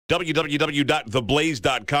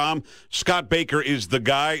www.theblaze.com. Scott Baker is the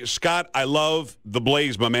guy. Scott, I love The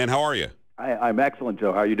Blaze, my man. How are you? I'm excellent,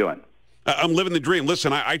 Joe. How are you doing? I'm living the dream.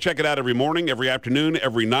 Listen, I check it out every morning, every afternoon,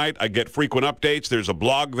 every night. I get frequent updates. There's a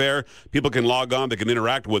blog there. People can log on. They can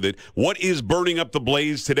interact with it. What is burning up the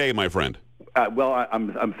Blaze today, my friend? Well,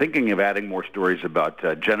 I'm thinking of adding more stories about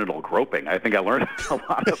genital groping. I think I learned a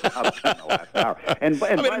lot about it in the last hour. And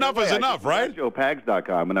enough is enough, right?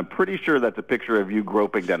 JoePags.com, and I'm pretty sure that's a picture of you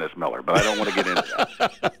groping Dennis Miller, but I don't want to get into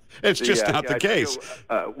that. It's just not the case.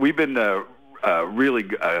 We've been really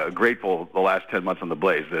grateful the last 10 months on The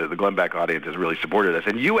Blaze. The Glenn Beck audience has really supported us.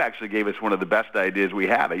 And you actually gave us one of the best ideas we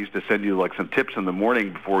have. I used to send you like some tips in the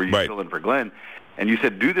morning before you fill in for Glenn. And you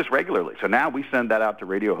said, do this regularly. So now we send that out to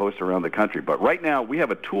radio hosts around the country. But right now, we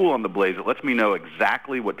have a tool on The Blaze that lets me know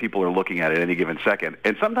exactly what people are looking at any given second.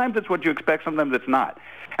 And sometimes it's what you expect, sometimes it's not.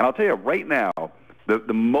 And I'll tell you right now,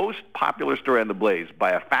 the most popular story on The Blaze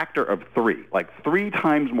by a factor of 3, like 3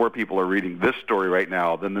 times more people are reading this story right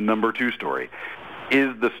now than the number 2 story,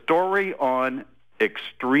 is the story on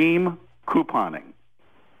extreme couponing.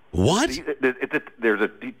 What? There's a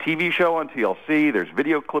TV show on TLC. There's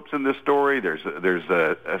video clips in this story. There's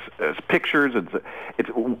pictures. It's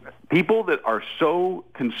people that are so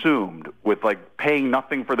consumed with like paying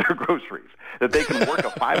nothing for their groceries that they can work a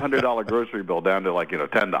 $500 grocery bill down to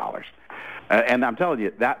 $10. And I'm telling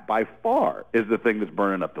you, that by far is the thing that's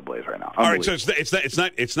burning up The Blaze right now. All right, so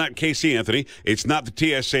it's not Casey Anthony. It's not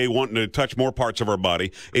the TSA wanting to touch more parts of our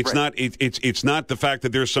body. It's not the fact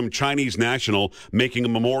that there's some Chinese national making a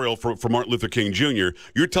memorial for Martin Luther King Jr.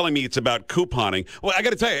 You're telling me it's about couponing. Well, I got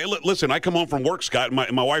to tell you, listen, I come home from work, Scott,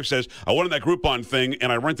 and my wife says, I wanted that Groupon thing,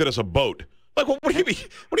 and I rented us a boat. Like, what do you mean?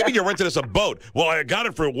 What do you mean you rented us a boat? Well, I got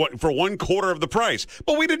it for 1/4 of the price,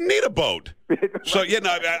 but we didn't need a boat. So yeah,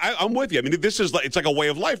 no, I'm with you. I mean, it's like a way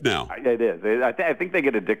of life now. It is. I think they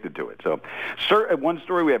get addicted to it. So, one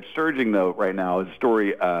story we have surging though right now is a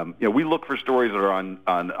story. We look for stories that are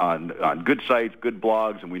on good sites, good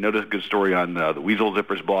blogs, and we noticed a good story on the Weasel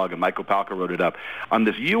Zippers blog, and Michael Palka wrote it up on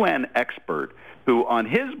this UN expert who, on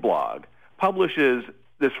his blog, publishes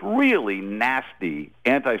this really nasty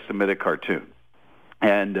anti-Semitic cartoon.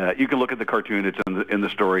 And you can look at the cartoon. It's in the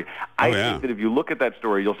story. I think that if you look at that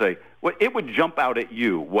story, you'll say, well, it would jump out at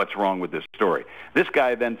you what's wrong with this story. This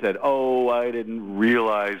guy then said, oh, I didn't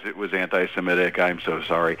realize it was anti-Semitic. I'm so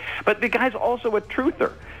sorry. But the guy's also a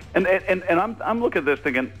truther. And I'm looking at this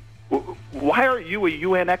thinking, why are you a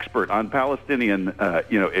UN expert on Palestinian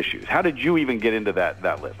issues? How did you even get into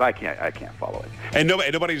that list? I can't follow it. And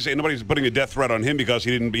nobody's putting a death threat on him because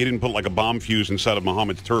he didn't put like a bomb fuse inside of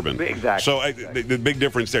Muhammad's turban. Exactly. So the big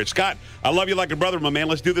difference there. Scott, I love you like a brother, my man.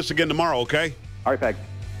 Let's do this again tomorrow, okay? All right,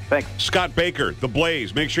 thanks. Scott Baker, The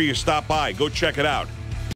Blaze. Make sure you stop by. Go check it out.